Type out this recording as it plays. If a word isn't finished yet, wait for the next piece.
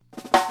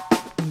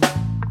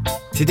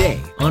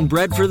Today on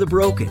Bread for the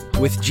Broken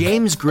with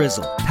James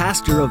Grizzle,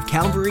 pastor of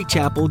Calvary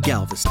Chapel,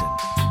 Galveston.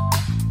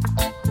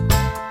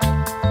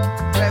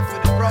 Bread for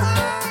the broken.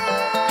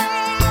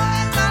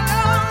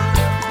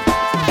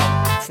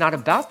 It's not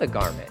about the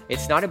garment.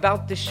 It's not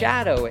about the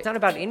shadow. It's not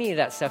about any of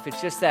that stuff.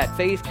 It's just that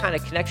faith kind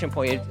of connection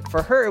point.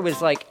 For her, it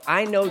was like,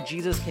 I know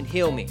Jesus can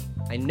heal me.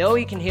 I know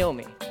he can heal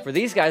me. For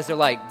these guys, they're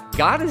like,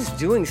 God is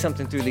doing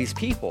something through these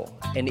people.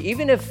 And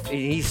even if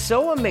he's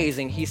so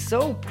amazing, he's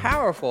so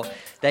powerful,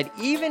 that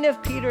even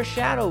if Peter's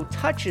shadow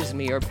touches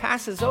me or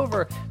passes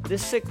over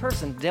this sick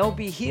person, they'll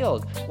be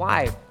healed.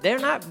 Why? They're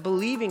not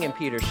believing in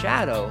Peter's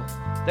shadow.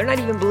 They're not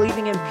even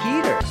believing in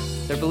Peter.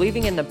 They're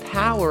believing in the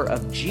power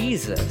of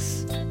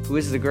Jesus, who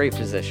is the great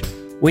physician.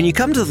 When you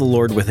come to the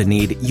Lord with a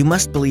need, you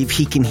must believe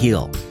he can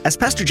heal. As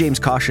Pastor James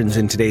cautions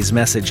in today's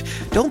message,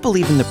 don't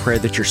believe in the prayer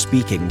that you're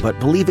speaking, but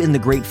believe in the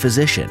great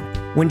physician.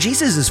 When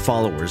Jesus'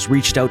 followers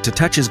reached out to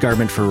touch his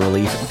garment for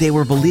relief, they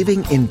were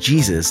believing in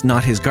Jesus,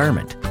 not his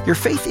garment. Your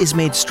faith is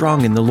made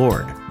strong in the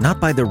Lord, not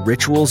by the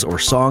rituals or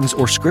songs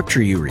or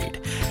scripture you read.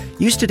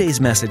 Use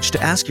today's message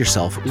to ask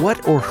yourself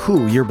what or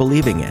who you're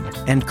believing in,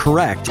 and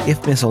correct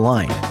if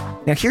misaligned.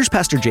 Now here's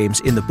Pastor James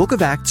in the book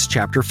of Acts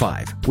chapter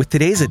 5 with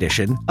today's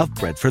edition of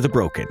Bread for the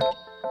Broken.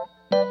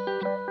 We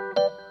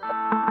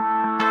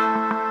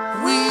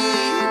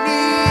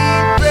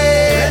need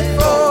bread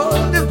for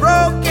the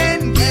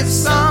broken. Give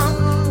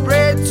some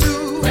bread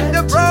to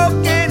the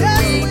broken.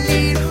 We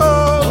need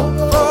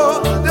hope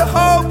for the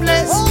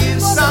hopeless.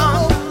 Give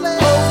some hope to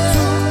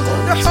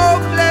the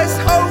hopeless.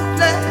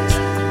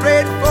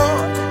 Bread for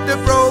the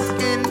broken.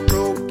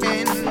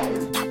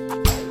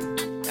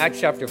 Acts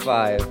chapter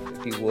 5,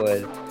 if you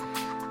would.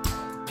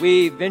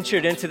 We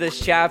ventured into this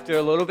chapter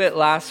a little bit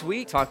last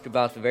week, talked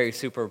about the very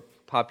super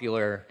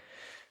popular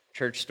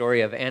church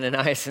story of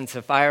Ananias and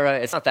Sapphira.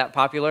 It's not that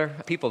popular.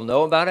 People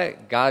know about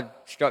it. God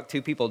struck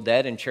 2 people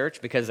dead in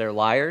church because they're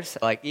liars.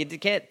 Like, you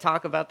can't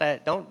talk about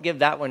that. Don't give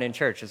that one in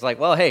church. It's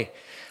like, well, hey,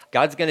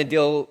 God's going to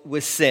deal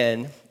with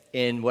sin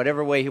in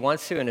whatever way he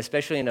wants to, and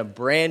especially in a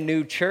brand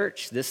new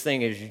church. This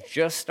thing is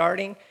just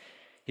starting.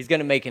 He's going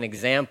to make an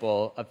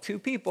example of 2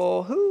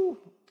 people who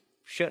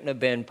shouldn't have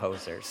been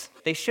posers.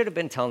 They should have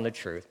been telling the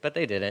truth, but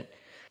they didn't.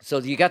 So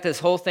you got this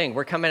whole thing.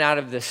 We're coming out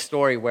of this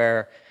story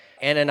where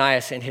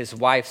Ananias and his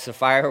wife,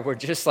 Sapphira, were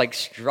just like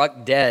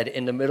struck dead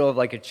in the middle of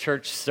like a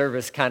church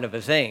service kind of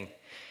a thing.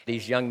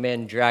 These young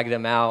men drag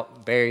them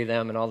out, bury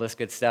them, and all this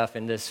good stuff.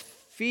 And this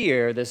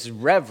fear, this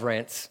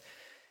reverence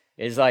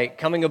is like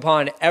coming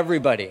upon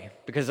everybody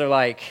because they're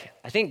like,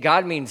 I think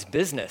God means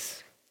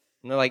business.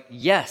 And they're like,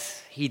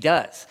 yes, he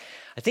does.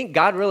 I think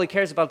God really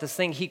cares about this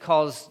thing he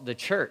calls the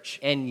church.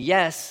 And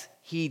yes,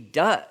 he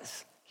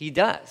does. He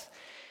does.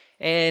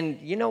 And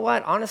you know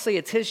what? Honestly,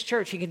 it's his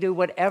church. He can do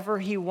whatever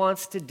he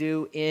wants to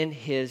do in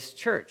his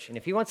church. And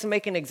if he wants to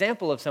make an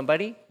example of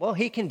somebody, well,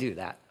 he can do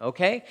that,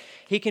 okay?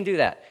 He can do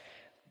that.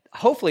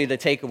 Hopefully the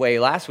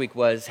takeaway last week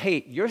was,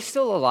 hey, you're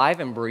still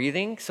alive and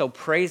breathing, so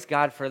praise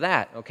God for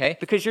that, okay?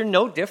 Because you're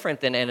no different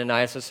than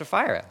Ananias or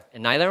Sapphira,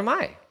 and neither am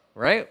I,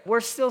 right?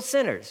 We're still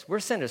sinners. We're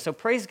sinners. So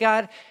praise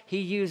God, he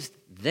used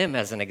them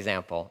as an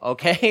example,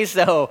 okay?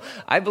 So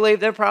I believe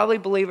they're probably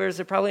believers.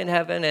 They're probably in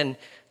heaven, and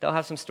they'll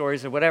have some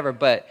stories or whatever.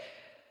 But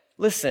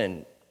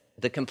listen,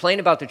 the complaint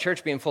about the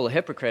church being full of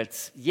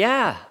hypocrites,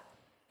 yeah,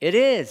 it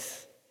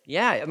is.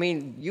 Yeah, I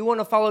mean, you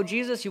want to follow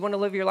Jesus, you want to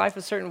live your life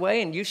a certain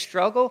way, and you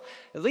struggle,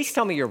 at least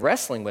tell me you're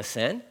wrestling with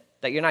sin,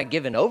 that you're not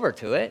giving over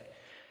to it.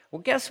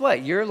 Well, guess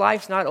what? Your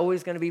life's not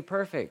always going to be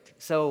perfect.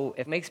 So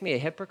if it makes me a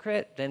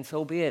hypocrite, then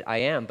so be it. I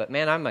am. But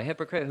man, I'm a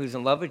hypocrite who's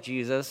in love with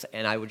Jesus,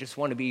 and I would just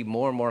want to be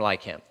more and more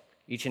like him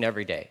each and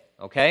every day,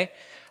 okay?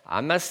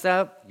 I'm messed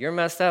up. You're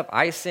messed up.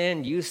 I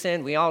sin. You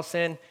sin. We all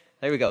sin.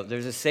 There we go.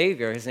 There's a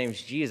Savior. His name's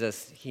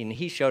Jesus.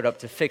 He showed up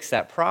to fix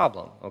that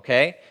problem,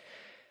 okay?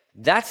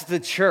 That's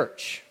the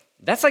church.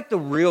 That's like the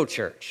real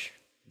church.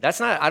 That's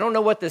not, I don't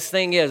know what this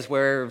thing is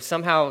where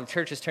somehow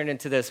church has turned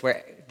into this,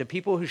 where the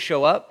people who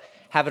show up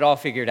have it all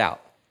figured out.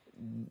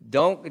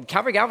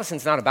 Calvary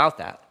Galveston's not about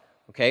that,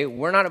 okay?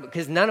 We're not,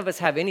 because none of us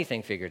have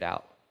anything figured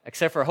out,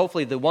 except for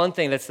hopefully the one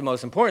thing that's the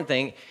most important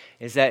thing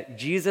is that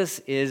Jesus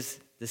is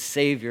the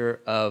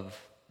Savior of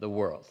the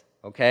world,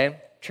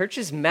 okay? Church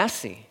is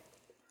messy.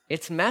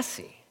 It's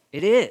messy.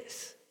 It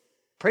is.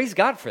 Praise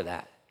God for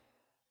that.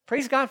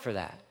 Praise God for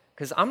that,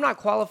 because I'm not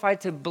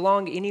qualified to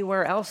belong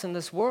anywhere else in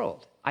this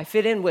world. I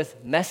fit in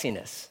with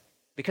messiness,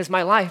 because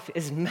my life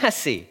is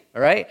messy,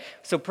 all right?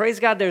 So praise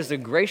God, there's a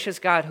gracious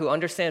God who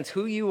understands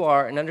who you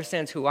are and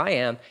understands who I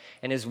am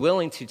and is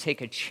willing to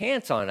take a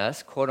chance on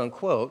us, quote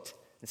unquote,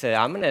 and say,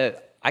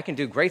 I can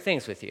do great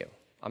things with you.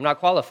 I'm not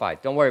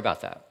qualified. Don't worry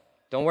about that.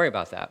 Don't worry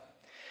about that.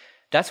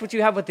 That's what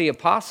you have with the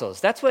apostles.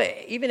 That's what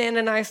even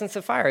Ananias and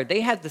Sapphira, they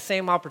had the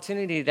same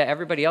opportunity that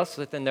everybody else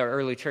within their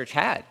early church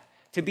had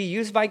to be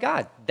used by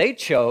God. They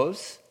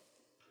chose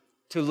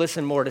to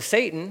listen more to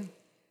Satan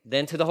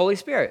than to the Holy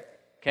Spirit,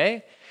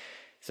 okay?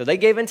 So they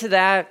gave into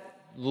that.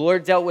 The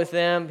Lord dealt with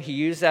them. He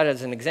used that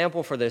as an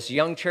example for this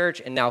young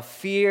church, and now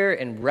fear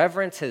and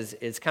reverence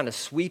is kind of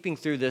sweeping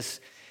through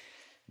this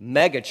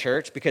mega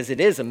church, because it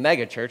is a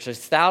mega church. There's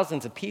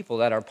thousands of people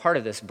that are part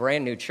of this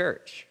brand new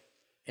church.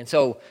 And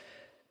so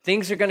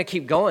things are going to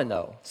keep going,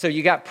 though. So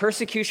you got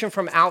persecution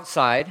from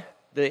outside.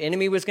 The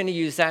enemy was going to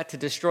use that to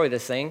destroy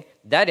this thing.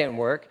 That didn't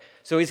work.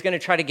 So he's going to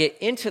try to get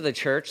into the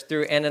church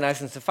through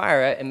Ananias and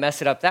Sapphira and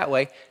mess it up that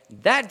way.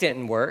 That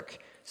didn't work.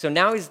 So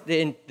now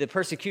the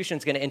persecution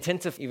is going to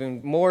intensify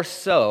even more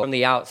so from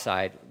the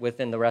outside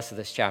within the rest of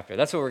this chapter.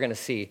 That's what we're going to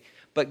see.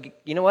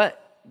 But you know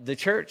what? The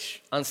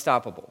church,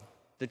 unstoppable.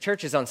 The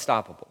church is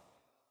unstoppable.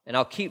 And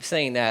I'll keep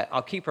saying that.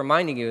 I'll keep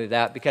reminding you of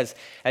that because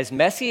as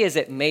messy as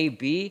it may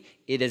be,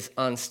 it is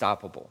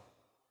unstoppable.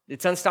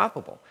 It's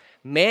unstoppable.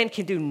 Man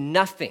can do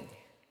nothing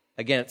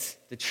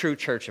against the true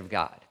church of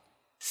God.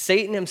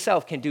 Satan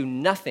himself can do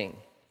nothing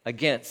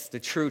against the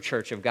true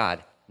church of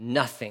God.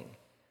 Nothing.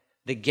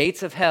 The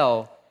gates of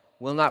hell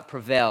will not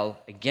prevail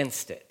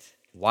against it.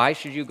 Why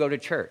should you go to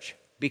church?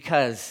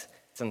 Because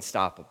it's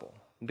unstoppable.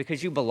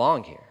 Because you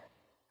belong here.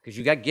 Because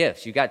you got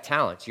gifts, you got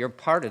talents, you're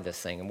part of this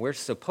thing, and we're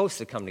supposed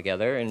to come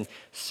together and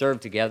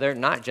serve together,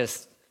 not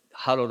just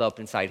huddled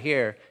up inside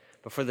here,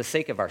 but for the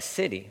sake of our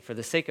city, for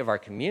the sake of our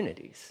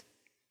communities.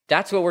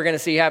 That's what we're going to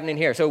see happening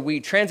here. So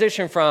we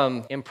transition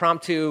from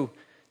impromptu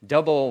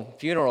double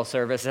funeral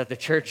service that the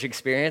church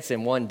experienced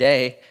in one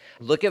day.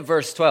 Look at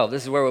verse 12.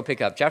 This is where we'll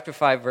pick up. Chapter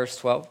 5, verse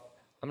 12.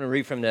 I'm going to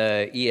read from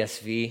the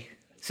ESV.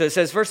 So it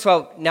says, verse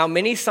 12, now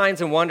many signs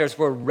and wonders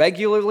were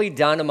regularly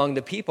done among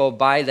the people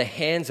by the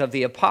hands of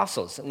the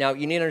apostles. Now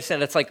you need to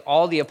understand that's like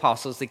all the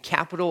apostles, the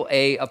capital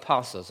A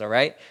apostles, all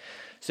right?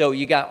 So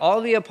you got all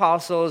the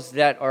apostles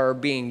that are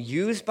being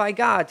used by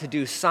God to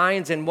do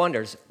signs and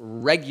wonders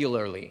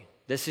regularly.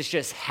 This is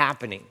just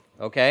happening,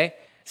 okay?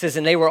 It says,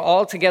 and they were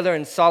all together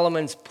in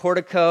Solomon's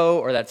portico,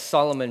 or that's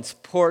Solomon's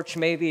porch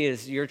maybe,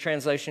 as your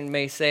translation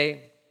may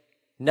say.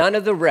 None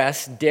of the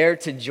rest dared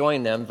to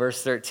join them,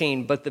 verse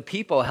 13, but the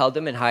people held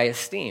them in high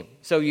esteem.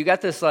 So you got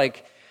this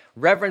like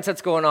reverence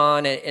that's going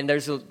on, and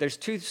there's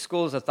two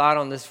schools of thought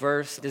on this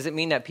verse. Does it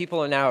mean that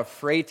people are now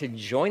afraid to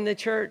join the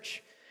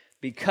church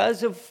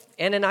because of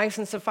Ananias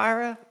and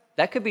Sapphira?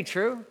 That could be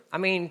true. I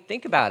mean,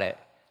 think about it.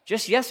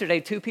 Just yesterday,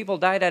 2 people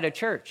died at a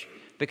church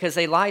because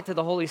they lied to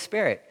the Holy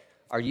Spirit.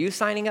 Are you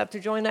signing up to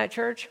join that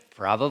church?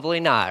 Probably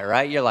not,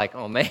 right? You're like,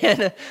 oh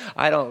man,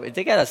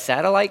 they got a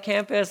satellite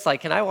campus.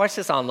 Like, can I watch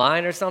this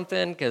online or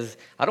something? Because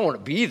I don't want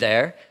to be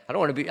there. I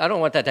don't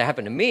want that to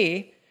happen to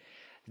me.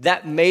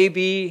 That may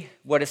be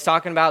what it's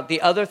talking about.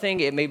 The other thing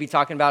it may be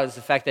talking about is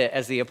the fact that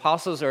as the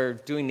apostles are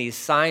doing these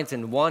signs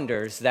and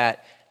wonders,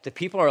 that the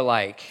people are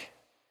like,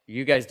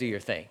 you guys do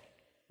your thing.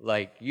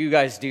 Like, you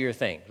guys do your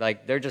thing.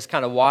 Like, they're just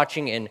kind of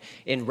watching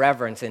in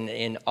reverence and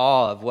in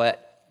awe of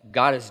what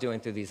God is doing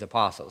through these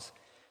apostles.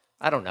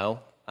 I don't know.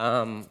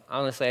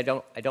 Honestly, I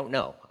don't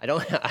know.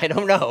 I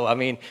don't know. I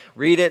mean,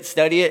 read it,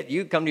 study it.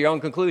 You come to your own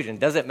conclusion.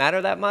 Does it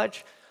matter that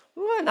much?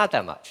 Well, not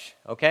that much.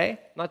 Okay,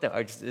 not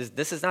that.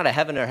 This is not a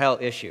heaven or hell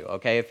issue.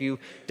 Okay, if you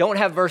don't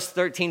have verse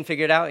 13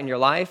 figured out in your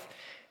life,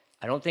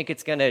 I don't think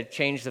it's going to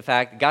change the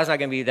fact God's not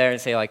going to be there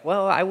and say like,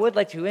 well, I would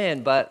let you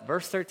in, but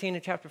verse 13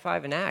 in chapter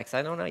 5 in Acts,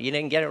 I don't know. You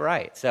didn't get it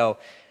right. So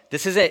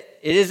this is it.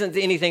 It isn't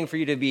anything for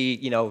you to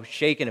be,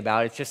 shaken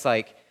about. It's just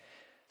like,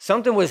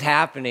 something was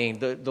happening.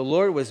 The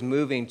Lord was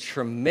moving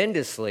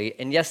tremendously.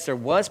 And yes, there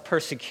was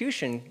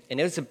persecution, and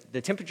it was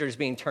the temperature is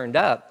being turned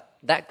up.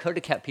 That could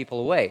have kept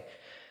people away.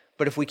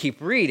 But if we keep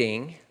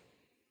reading,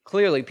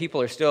 clearly people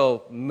are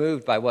still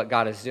moved by what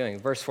God is doing.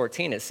 Verse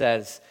 14, it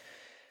says,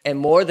 and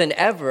more than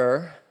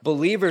ever,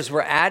 believers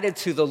were added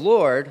to the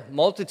Lord,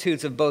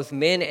 multitudes of both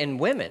men and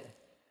women.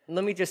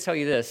 Let me just tell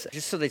you this,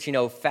 just so that you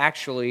know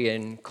factually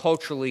and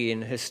culturally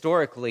and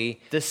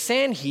historically, the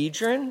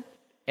Sanhedrin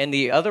and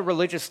the other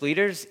religious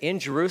leaders in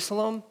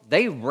Jerusalem,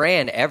 they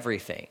ran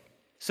everything.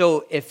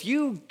 So if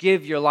you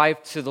give your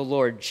life to the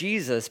Lord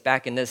Jesus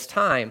back in this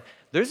time,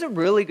 there's a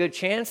really good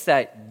chance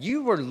that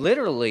you were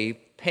literally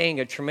paying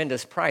a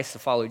tremendous price to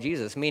follow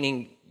Jesus,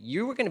 meaning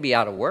you were going to be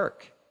out of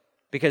work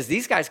because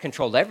these guys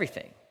controlled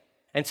everything.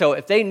 And so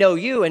if they know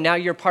you and now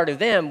you're part of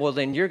them, well,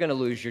 then you're going to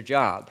lose your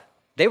job.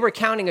 They were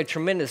counting a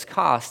tremendous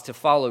cost to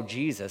follow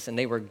Jesus, and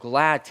they were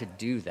glad to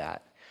do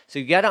that. So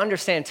you got to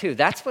understand, too,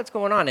 that's what's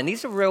going on. And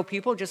these are real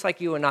people, just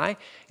like you and I.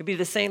 It'd be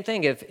the same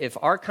thing if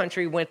our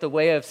country went the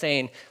way of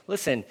saying,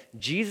 listen,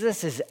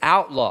 Jesus is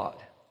outlawed.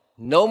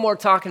 No more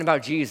talking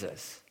about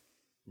Jesus.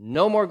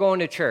 No more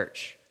going to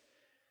church.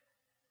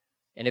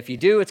 And if you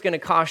do, it's going to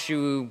cost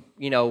you,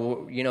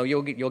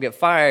 you'll get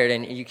fired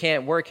and you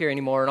can't work here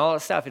anymore and all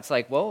that stuff. It's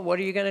like, well, what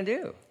are you going to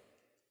do?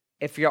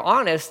 If you're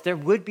honest, there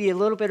would be a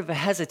little bit of a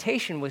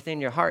hesitation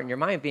within your heart and your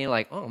mind being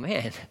like, oh,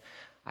 man,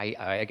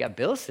 I got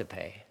bills to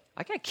pay.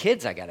 I got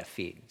kids I got to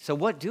feed. So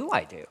what do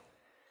I do?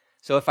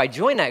 So if I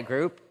join that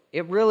group,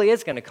 it really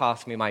is going to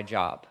cost me my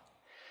job.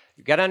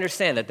 You've got to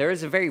understand that there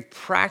is a very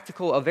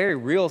practical, a very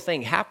real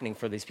thing happening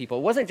for these people.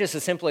 It wasn't just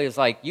as simply as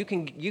like, you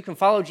can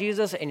follow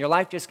Jesus and your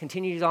life just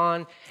continues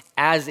on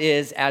as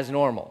is, as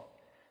normal.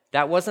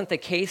 That wasn't the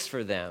case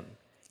for them.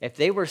 If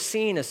they were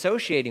seen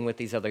associating with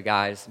these other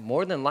guys,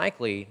 more than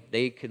likely,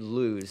 they could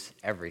lose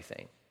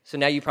everything. So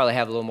now you probably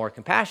have a little more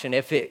compassion.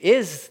 If it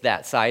is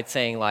that side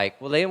saying like,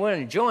 well, they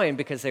wouldn't join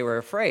because they were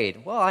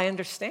afraid. Well, I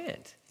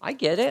understand. I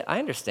get it. I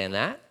understand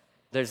that.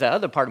 There's that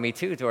other part of me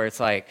too, to where it's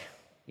like,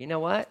 you know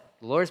what?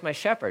 The Lord is my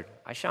shepherd.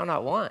 I shall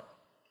not want.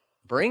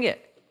 Bring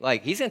it.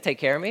 Like, he's going to take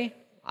care of me.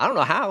 I don't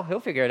know how. He'll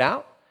figure it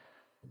out.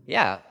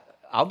 Yeah,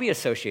 I'll be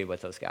associated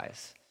with those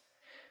guys.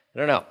 I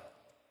don't know.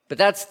 But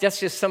that's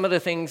just some of the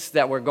things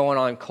that were going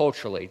on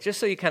culturally, just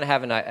so you kind of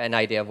have an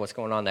idea of what's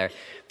going on there.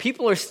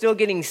 People are still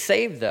getting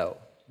saved, though.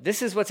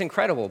 This is what's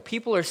incredible.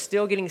 People are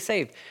still getting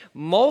saved.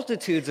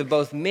 Multitudes of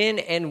both men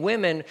and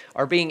women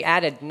are being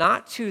added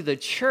not to the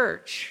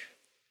church,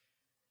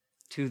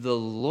 to the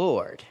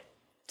Lord.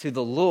 To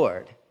the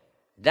Lord.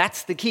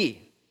 That's the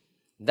key.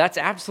 That's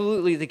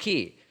absolutely the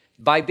key.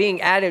 By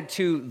being added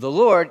to the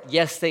Lord,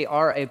 yes, they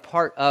are a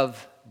part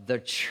of the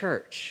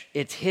church.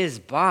 It's his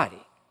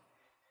body.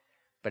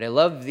 But I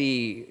love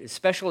the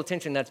special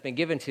attention that's been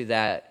given to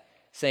that,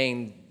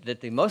 saying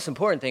that the most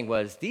important thing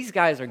was these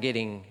guys are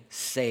getting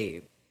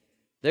saved.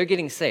 They're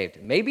getting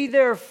saved. Maybe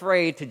they're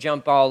afraid to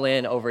jump all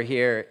in over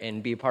here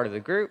and be part of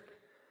the group.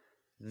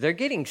 They're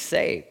getting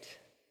saved.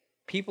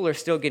 People are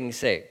still getting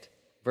saved.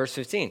 Verse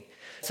 15.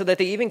 So that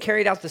they even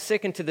carried out the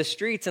sick into the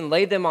streets and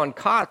laid them on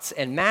cots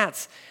and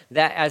mats,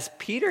 that as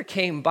Peter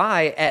came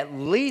by, at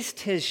least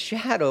his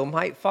shadow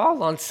might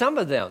fall on some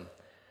of them.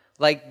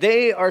 Like,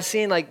 they are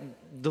seeing, like,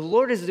 the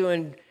Lord is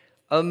doing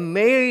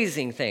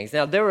amazing things.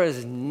 Now, there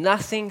was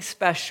nothing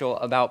special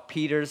about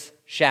Peter's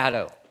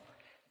shadow.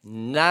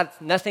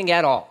 Nothing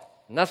at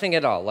all. Nothing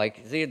at all.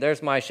 Like, see,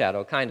 there's my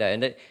shadow, kind of.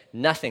 And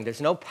nothing.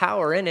 There's no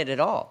power in it at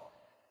all.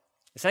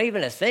 It's not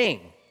even a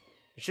thing.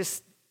 It's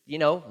just,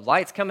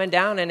 light's coming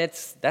down, and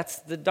that's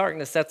the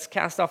darkness that's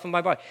cast off of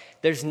my body.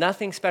 There's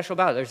nothing special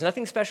about it. There's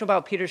nothing special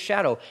about Peter's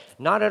shadow.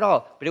 Not at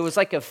all. But it was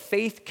like a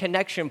faith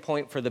connection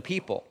point for the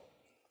people.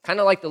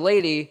 Kind of like the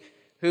lady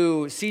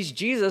who sees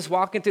Jesus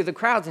walking through the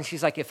crowds, and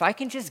she's like, if I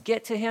can just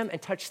get to him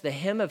and touch the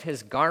hem of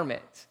his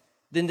garment,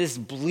 then this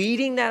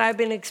bleeding that I've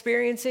been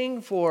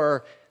experiencing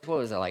for,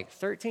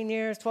 13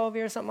 years, 12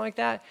 years, something like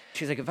that?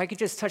 She's like, if I could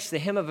just touch the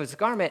hem of his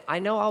garment, I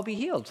know I'll be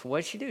healed. So what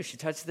did she do? She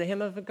touched the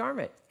hem of the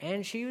garment,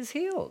 and she was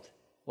healed.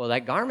 Well,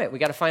 that garment, we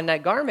got to find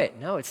that garment.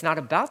 No, it's not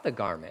about the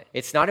garment.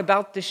 It's not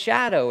about the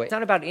shadow. It's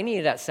not about any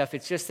of that stuff.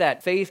 It's just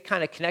that faith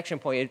kind of connection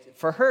point.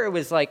 For her, it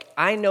was like,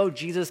 I know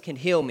Jesus can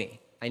heal me.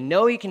 I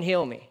know he can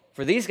heal me.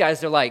 For these guys,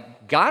 they're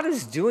like, God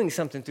is doing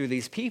something through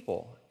these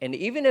people. And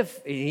even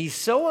if he's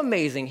so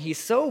amazing, he's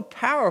so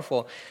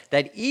powerful,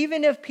 that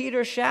even if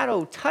Peter's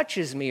shadow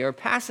touches me or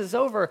passes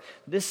over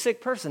this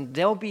sick person,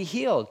 they'll be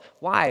healed.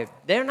 Why?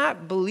 They're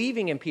not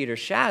believing in Peter's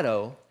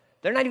shadow.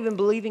 They're not even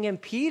believing in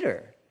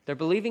Peter. They're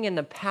believing in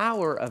the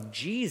power of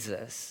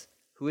Jesus,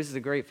 who is the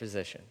great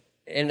physician.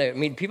 And I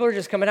mean, people are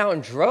just coming out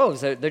in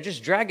droves. They're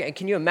just dragging.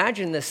 Can you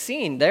imagine the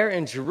scene there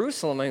in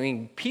Jerusalem? I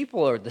mean,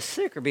 the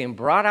sick are being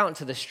brought out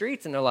into the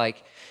streets, and they're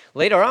like,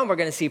 later on, we're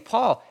going to see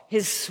Paul,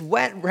 his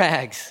sweat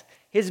rags,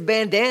 his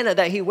bandana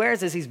that he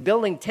wears as he's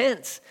building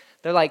tents.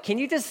 They're like, can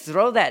you just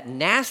throw that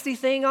nasty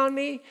thing on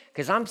me?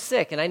 Because I'm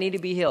sick and I need to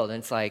be healed. And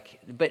it's like,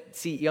 but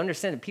see, you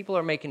understand that people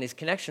are making these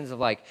connections of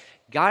like,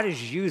 God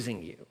is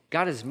using you.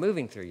 God is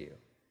moving through you.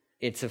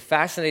 It's a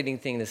fascinating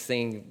thing, this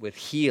thing with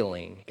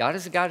healing. God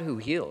is a God who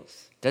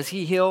heals. Does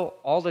he heal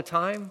all the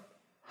time?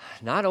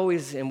 Not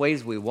always in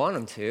ways we want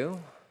him to,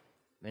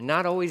 and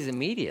not always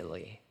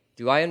immediately.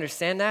 Do I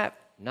understand that?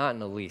 Not in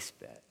the least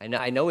bit.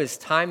 I know his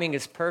timing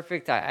is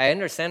perfect. I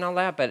understand all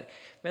that, but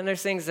man,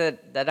 there's things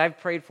that I've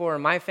prayed for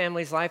in my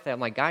family's life that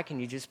I'm like, God, can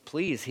you just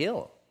please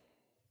heal?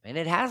 And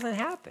it hasn't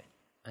happened,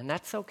 and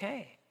that's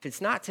okay. If it's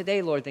not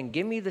today, Lord, then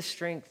give me the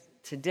strength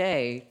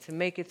today to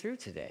make it through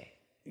today.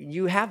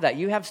 You have that.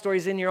 You have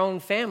stories in your own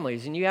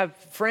families, and you have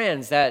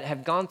friends that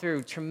have gone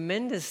through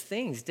tremendous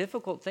things,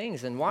 difficult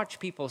things, and watch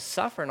people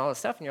suffer and all this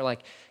stuff, and you're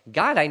like,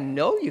 God, I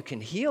know you can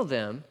heal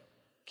them.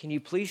 Can you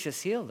please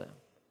just heal them?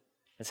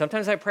 And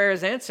sometimes that prayer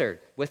is answered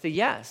with a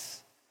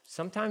yes.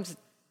 Sometimes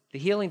the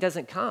healing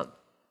doesn't come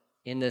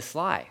in this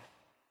life.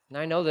 And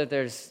I know that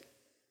there's,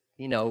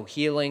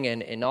 healing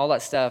and all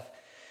that stuff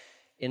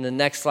in the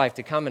next life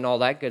to come and all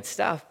that good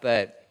stuff,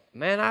 but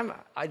man,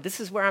 this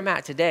is where I'm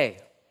at today.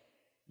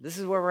 This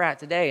is where we're at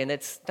today, and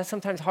that's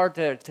sometimes hard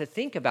to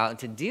think about and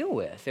to deal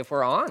with. If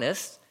we're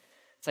honest,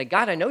 it's like,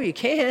 God, I know you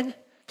can.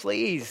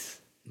 Please.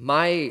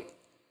 My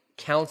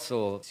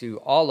counsel to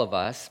all of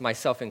us,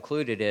 myself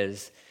included,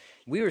 is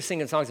we were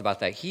singing songs about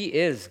that. He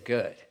is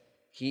good.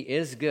 He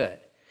is good.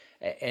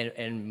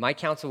 And my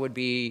counsel would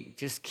be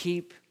just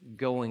keep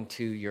going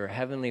to your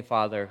Heavenly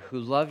Father who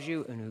loves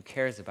you and who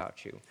cares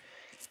about you.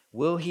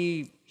 Will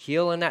he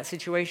heal in that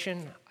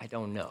situation? I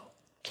don't know.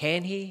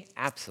 Can he?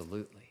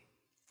 Absolutely.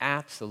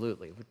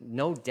 Absolutely.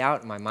 No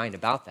doubt in my mind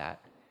about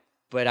that.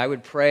 But I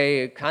would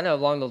pray kind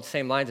of along the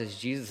same lines as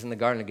Jesus in the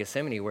Garden of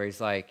Gethsemane, where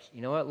he's like,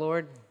 you know what,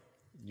 Lord?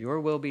 Your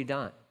will be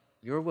done.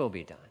 Your will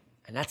be done.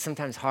 And that's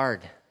sometimes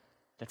hard.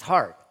 That's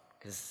hard.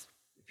 Because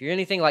if you're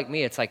anything like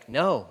me, it's like,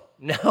 no.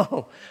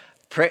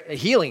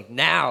 Healing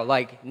now.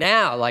 Like,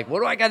 what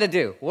do I got to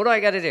do? What do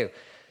I got to do?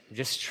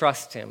 Just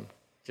trust him.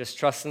 Just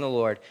trust in the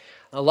Lord.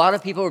 A lot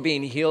of people were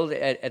being healed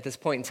at this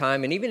point in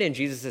time, and even in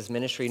Jesus'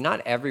 ministry,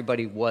 not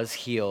everybody was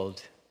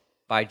healed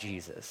by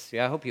Jesus.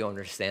 Yeah, I hope you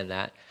understand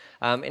that.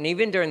 And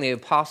even during the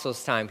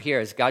apostles' time here,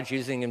 as God's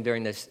using them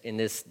during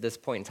this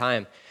point in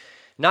time,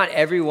 not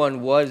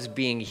everyone was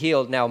being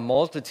healed. Now,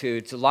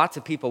 multitudes, lots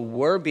of people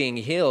were being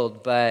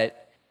healed,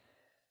 but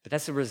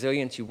that's the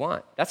resilience you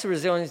want. That's the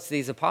resilience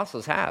these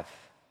apostles have.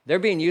 They're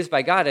being used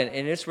by God,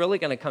 and it's really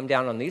going to come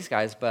down on these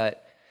guys,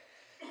 but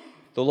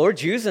the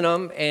Lord's using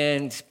them,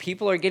 and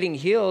people are getting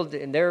healed,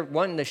 and they're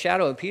wanting the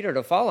shadow of Peter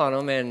to fall on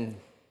them,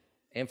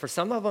 and for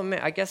some of them,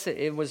 I guess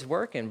it was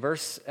working.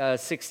 Verse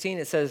 16,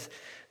 it says,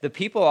 the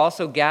people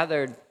also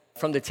gathered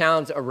from the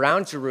towns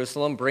around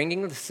Jerusalem,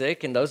 bringing the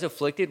sick and those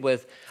afflicted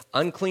with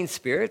unclean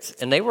spirits,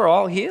 and they were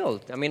all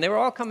healed. I mean, they were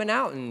all coming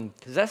out and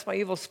possessed by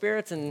evil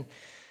spirits, and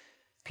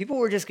people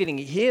were just getting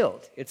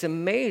healed. It's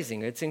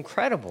amazing. It's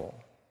incredible.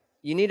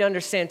 You need to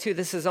understand, too,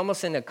 this is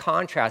almost in a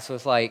contrast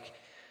with, like,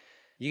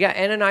 you got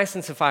Ananias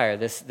and Sapphira,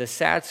 this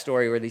sad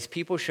story where these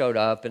people showed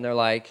up, and they're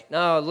like,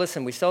 no,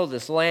 listen, we sold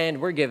this land.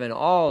 We're giving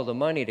all the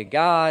money to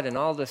God and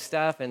all this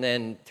stuff. And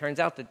then it turns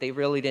out that they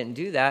really didn't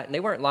do that. And they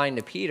weren't lying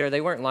to Peter.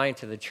 They weren't lying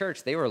to the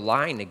church. They were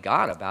lying to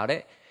God about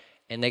it,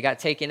 and they got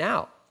taken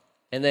out.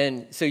 And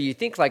then, so you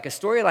think like a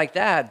story like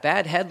that,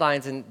 bad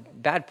headlines and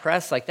bad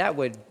press like that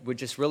would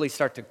just really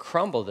start to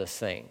crumble this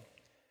thing.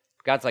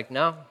 God's like,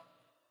 no,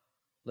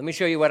 let me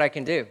show you what I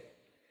can do.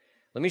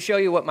 Let me show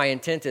you what my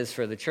intent is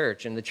for the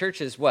church. And the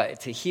church is what?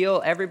 To heal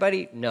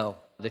everybody? No.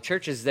 The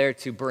church is there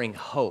to bring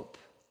hope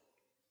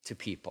to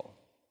people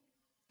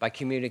by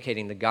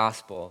communicating the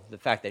gospel, the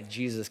fact that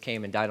Jesus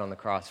came and died on the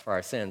cross for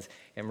our sins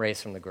and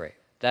raised from the grave.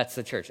 That's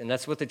the church. And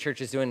that's what the church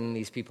is doing in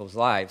these people's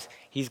lives.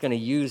 He's going to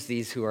use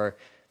these who are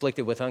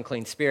afflicted with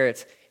unclean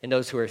spirits and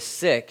those who are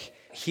sick,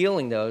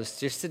 healing those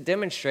just to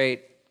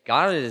demonstrate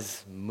God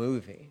is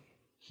moving.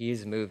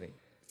 He's moving.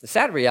 The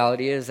sad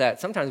reality is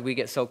that sometimes we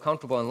get so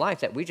comfortable in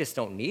life that we just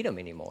don't need him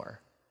anymore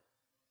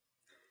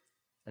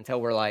until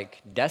we're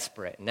like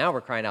desperate. And now we're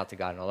crying out to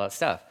God and all that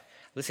stuff.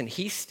 Listen,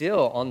 he's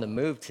still on the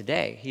move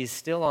today. He's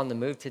still on the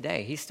move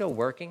today. He's still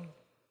working.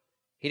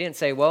 He didn't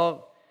say,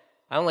 well,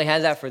 I only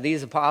had that for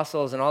these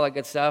apostles and all that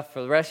good stuff.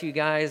 For the rest of you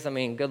guys, I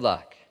mean, good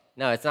luck.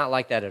 No, it's not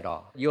like that at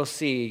all. You'll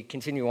see,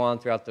 continue on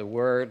throughout the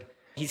word.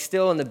 He's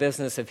still in the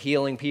business of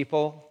healing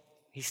people.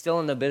 He's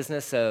still in the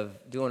business of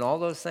doing all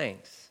those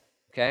things,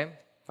 okay?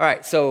 All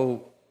right,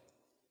 so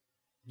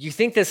you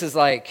think this is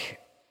like,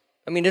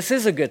 I mean, this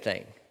is a good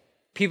thing.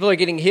 People are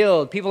getting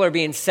healed. People are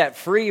being set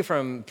free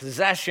from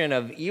possession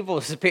of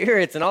evil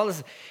spirits and all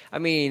this. I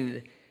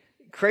mean,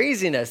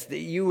 craziness.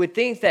 You would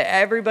think that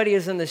everybody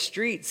is in the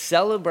street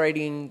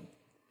celebrating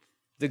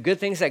the good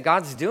things that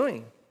God's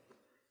doing.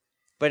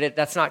 But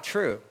that's not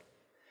true.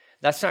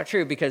 That's not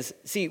true because,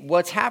 see,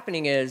 what's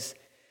happening is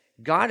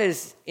God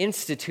is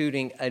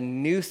instituting a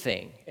new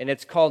thing, and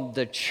it's called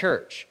the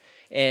church.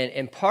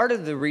 And part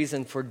of the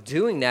reason for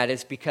doing that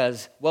is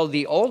because, well,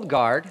 the old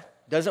guard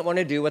doesn't want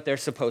to do what they're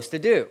supposed to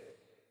do,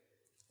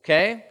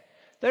 okay?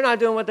 They're not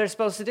doing what they're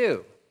supposed to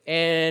do.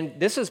 And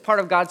this was part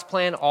of God's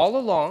plan all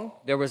along.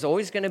 There was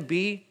always going to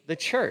be the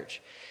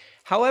church.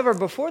 However,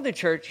 before the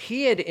church,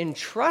 he had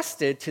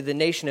entrusted to the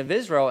nation of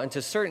Israel and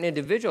to certain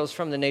individuals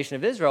from the nation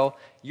of Israel,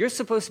 you're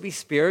supposed to be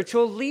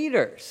spiritual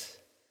leaders.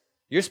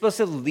 You're supposed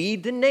to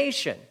lead the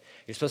nation.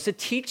 You're supposed to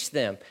teach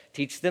them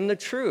the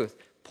truth,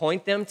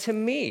 point them to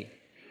me.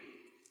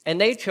 And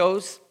they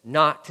chose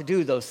not to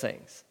do those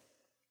things.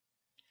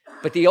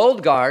 But the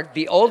old guard,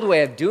 the old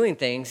way of doing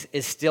things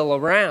is still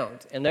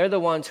around. And they're the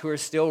ones who are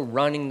still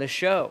running the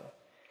show.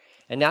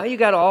 And now you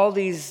got all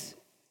these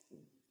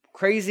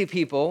crazy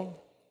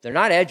people. They're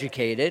not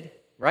educated,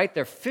 right?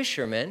 They're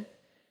fishermen.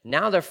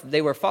 Now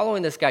they were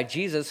following this guy,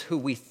 Jesus, who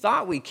we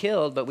thought we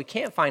killed, but we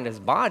can't find his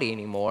body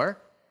anymore.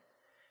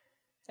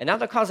 And now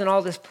they're causing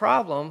all this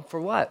problem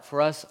for what?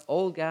 For us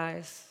old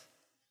guys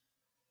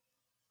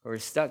who are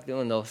stuck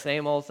doing the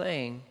same old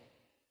thing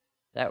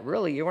that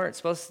really you weren't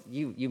supposed to,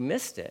 you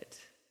missed it.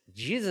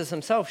 Jesus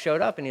himself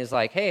showed up and he was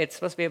like, hey, it's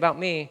supposed to be about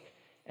me,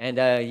 and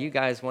you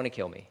guys want to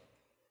kill me.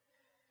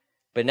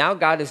 But now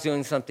God is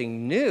doing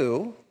something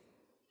new,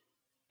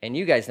 and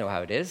you guys know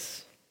how it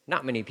is.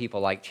 Not many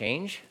people like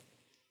change.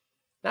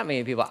 Not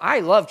many people. I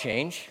love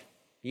change.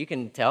 You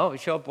can tell. We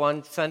show up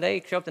one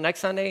Sunday, show up the next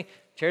Sunday,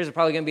 chairs are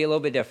probably going to be a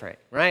little bit different,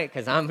 right?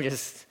 Because I'm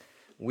just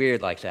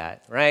weird like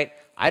that, right?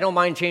 I don't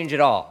mind change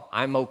at all.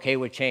 I'm okay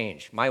with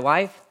change. My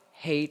wife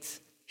hates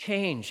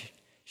change.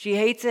 She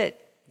hates it.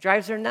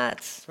 Drives her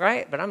nuts,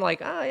 right? But I'm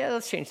like, oh, yeah,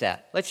 let's change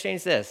that. Let's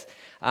change this.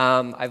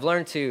 I've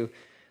learned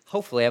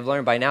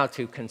by now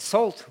to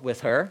consult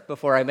with her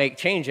before I make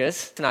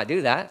changes, to not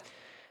do that.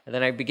 And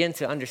then I begin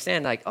to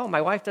understand, like, oh,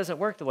 my wife doesn't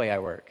work the way I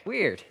work.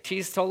 Weird.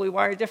 She's totally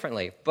wired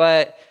differently.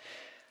 But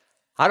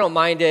I don't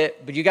mind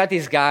it. But you got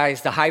these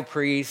guys, the high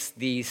priest,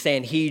 the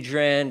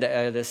Sanhedrin,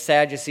 the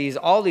Sadducees,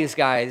 all these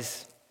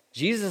guys.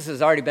 Jesus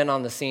has already been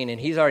on the scene,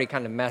 and he's already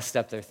kind of messed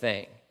up their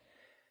thing.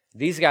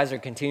 These guys are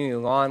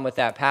continuing on with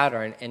that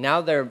pattern, and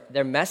now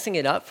they're messing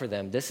it up for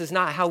them. This is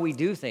not how we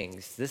do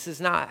things. This is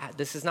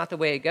not the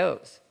way it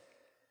goes.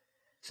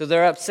 So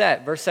they're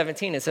upset. Verse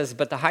 17, it says,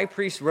 "But the high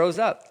priest rose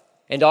up,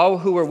 and all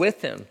who were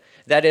with him,"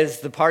 that is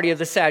the party of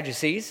the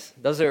Sadducees.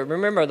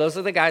 Remember, those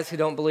are the guys who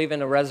don't believe in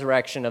the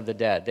resurrection of the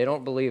dead. They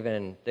don't believe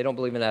in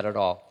that at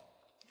all.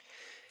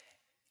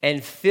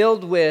 "And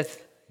filled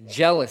with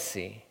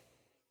jealousy,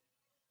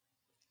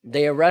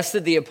 they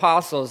arrested the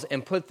apostles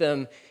and put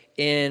them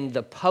in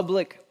the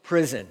public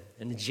prison,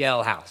 in the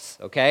jailhouse,"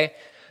 okay?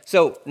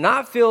 So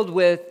not filled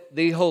with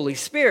the Holy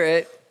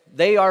Spirit,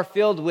 they are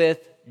filled with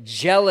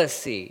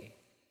jealousy.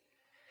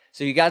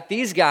 So you got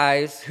these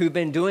guys who've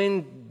been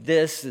doing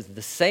this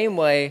the same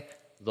way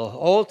the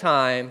whole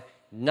time,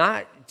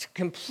 not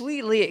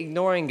completely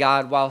ignoring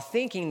God while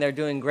thinking they're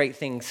doing great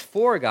things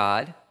for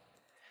God.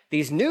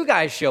 These new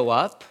guys show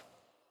up,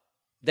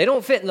 they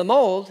don't fit in the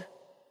mold,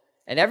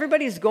 and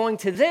everybody's going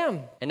to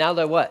them. And now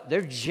they're what?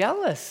 They're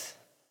jealous.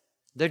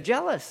 They're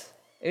jealous.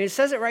 And it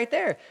says it right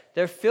there.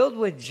 They're filled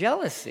with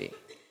jealousy.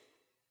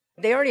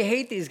 They already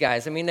hate these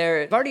guys. I mean,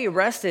 they've already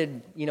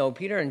arrested,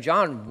 Peter and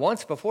John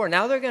once before.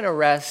 Now they're going to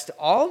arrest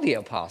all the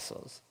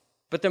apostles.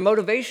 But their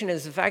motivation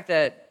is the fact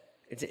that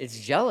it's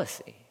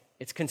jealousy.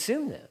 It's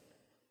consumed them.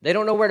 They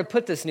don't know where to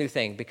put this new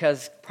thing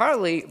because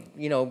partly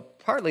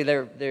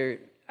they're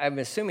I'm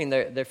assuming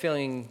they're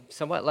feeling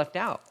somewhat left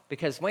out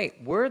because,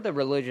 wait, we're the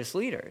religious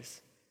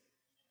leaders.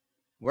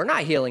 We're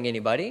not healing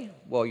anybody.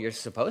 Well, you're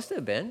supposed to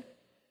have been.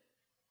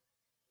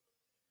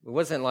 It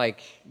wasn't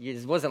like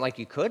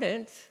you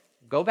couldn't.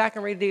 Go back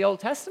and read the Old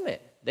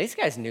Testament. These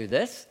guys knew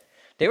this.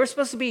 They were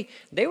supposed to be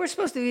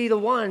the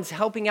ones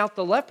helping out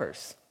the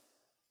lepers.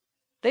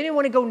 They didn't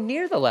want to go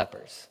near the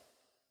lepers.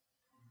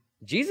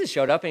 Jesus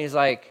showed up and he's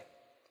like,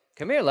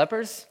 "Come here,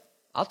 lepers.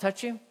 I'll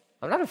touch you.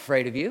 I'm not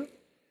afraid of you."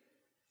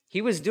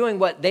 He was doing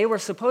what they were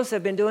supposed to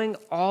have been doing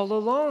all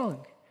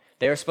along.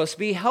 They were supposed to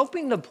be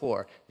helping the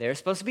poor. They were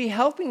supposed to be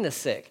helping the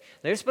sick.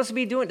 They were supposed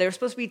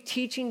to be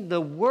teaching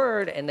the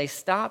word, and they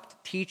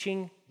stopped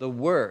teaching the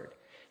word.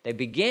 They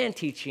began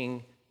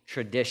teaching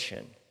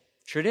tradition.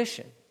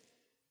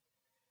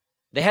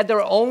 They had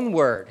their own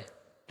word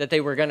that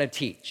they were going to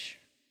teach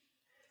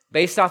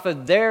based off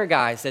of their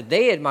guys that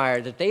they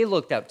admired, that they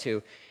looked up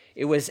to.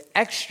 It was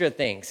extra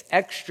things,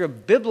 extra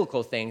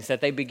biblical things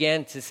that they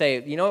began to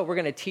say, you know what, we're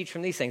going to teach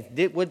from these things.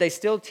 Would they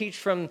still teach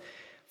from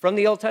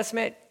the Old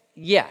Testament?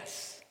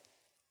 Yes.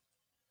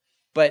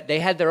 But they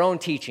had their own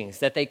teachings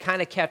that they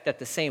kind of kept at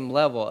the same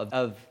level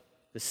of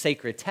the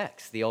sacred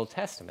text, the Old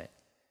Testament.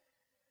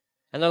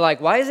 And they're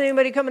like, why isn't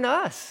anybody coming to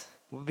us?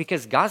 Well,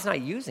 because God's not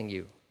using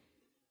you.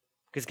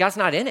 Because God's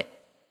not in it.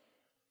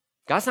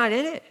 God's not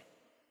in it.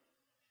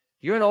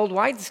 You're an old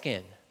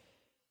wineskin.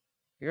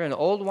 You're an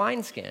old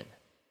wineskin.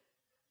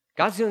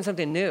 God's doing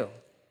something new.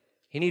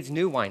 He needs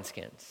new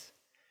wineskins.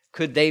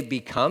 Could they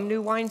become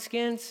new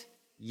wineskins?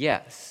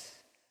 Yes,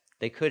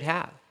 they could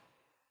have.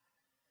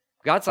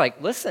 God's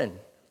like, listen,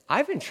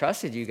 I've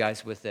entrusted you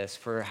guys with this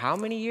for how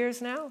many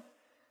years now?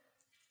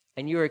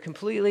 And you are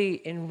completely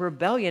in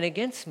rebellion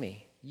against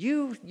me.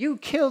 You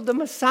killed the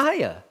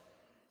Messiah.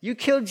 You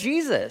killed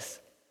Jesus.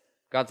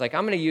 God's like,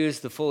 I'm going to use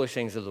the foolish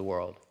things of the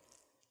world.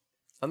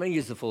 I'm going to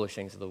use the foolish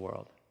things of the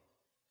world.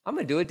 I'm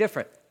going to do it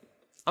different.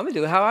 I'm going to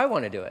do it how I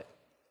want to do it.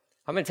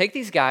 I'm going to take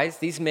these guys,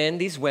 these men,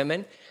 these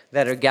women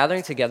that are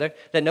gathering together,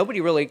 that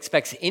nobody really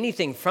expects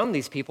anything from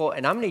these people,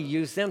 and I'm going to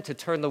use them to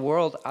turn the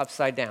world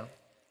upside down.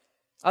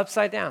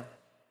 Upside down.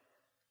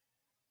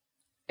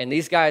 And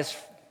these guys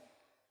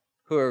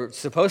who are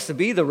supposed to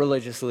be the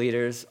religious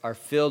leaders are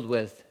filled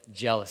with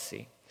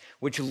jealousy,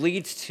 which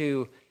leads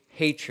to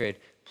hatred.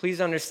 Please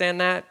understand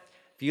that.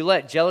 If you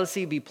let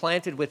jealousy be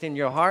planted within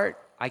your heart,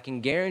 I can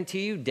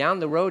guarantee you down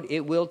the road,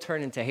 it will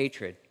turn into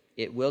hatred.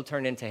 It will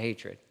turn into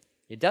hatred.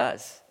 It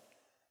does.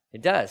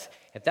 It does.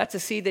 If that's a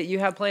seed that you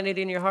have planted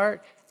in your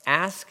heart,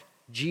 ask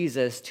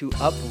Jesus to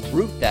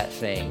uproot that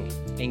thing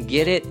and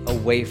get it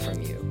away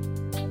from you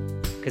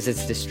because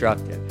it's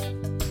destructive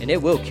and it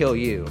will kill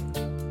you.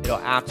 It'll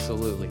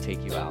absolutely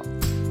take you out.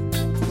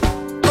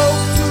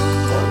 Hope to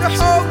the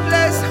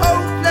hopeless,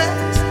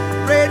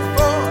 bread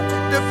for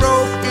the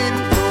broken.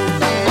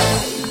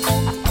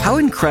 How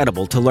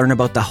incredible to learn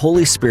about the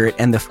Holy Spirit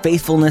and the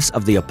faithfulness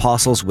of the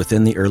apostles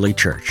within the early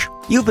church.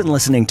 You've been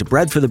listening to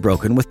Bread for the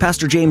Broken with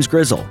Pastor James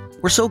Grizzle.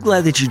 We're so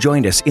glad that you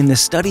joined us in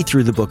this study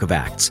through the book of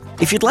Acts.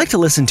 If you'd like to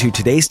listen to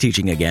today's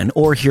teaching again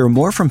or hear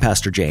more from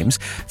Pastor James,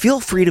 feel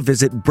free to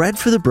visit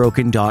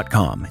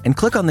breadforthebroken.com and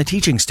click on the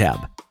Teachings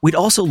tab. We'd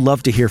also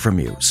love to hear from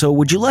you, so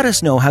would you let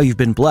us know how you've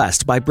been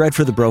blessed by Bread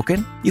for the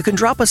Broken? You can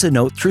drop us a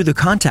note through the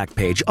contact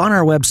page on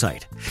our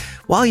website.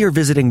 While you're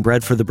visiting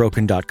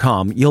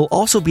breadforthebroken.com, you'll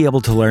also be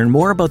able to learn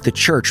more about the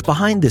church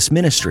behind this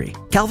ministry,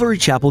 Calvary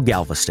Chapel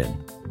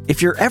Galveston.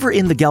 If you're ever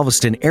in the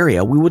Galveston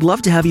area, we would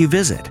love to have you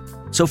visit.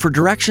 So for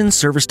directions,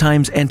 service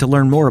times, and to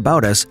learn more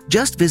about us,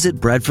 just visit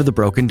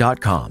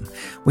breadforthebroken.com.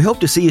 We hope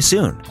to see you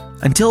soon.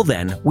 Until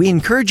then, we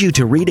encourage you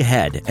to read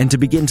ahead and to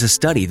begin to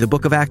study the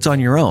book of Acts on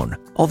your own.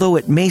 Although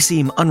it may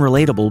seem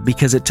unrelatable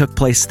because it took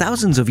place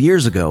thousands of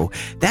years ago,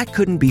 that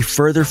couldn't be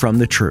further from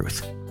the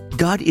truth.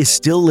 God is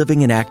still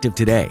living and active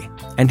today,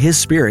 and His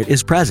Spirit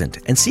is present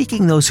and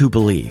seeking those who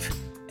believe.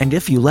 And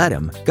if you let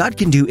Him, God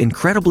can do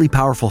incredibly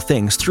powerful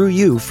things through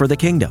you for the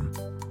kingdom.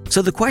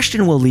 So the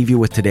question we'll leave you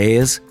with today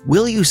is,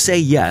 will you say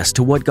yes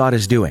to what God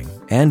is doing?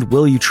 And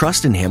will you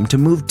trust in Him to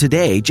move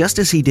today just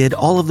as He did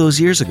all of those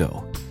years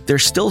ago?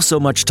 There's still so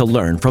much to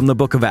learn from the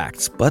book of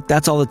Acts, but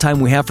that's all the time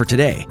we have for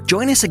today.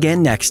 Join us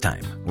again next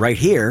time, right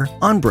here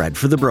on Bread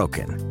for the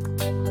Broken.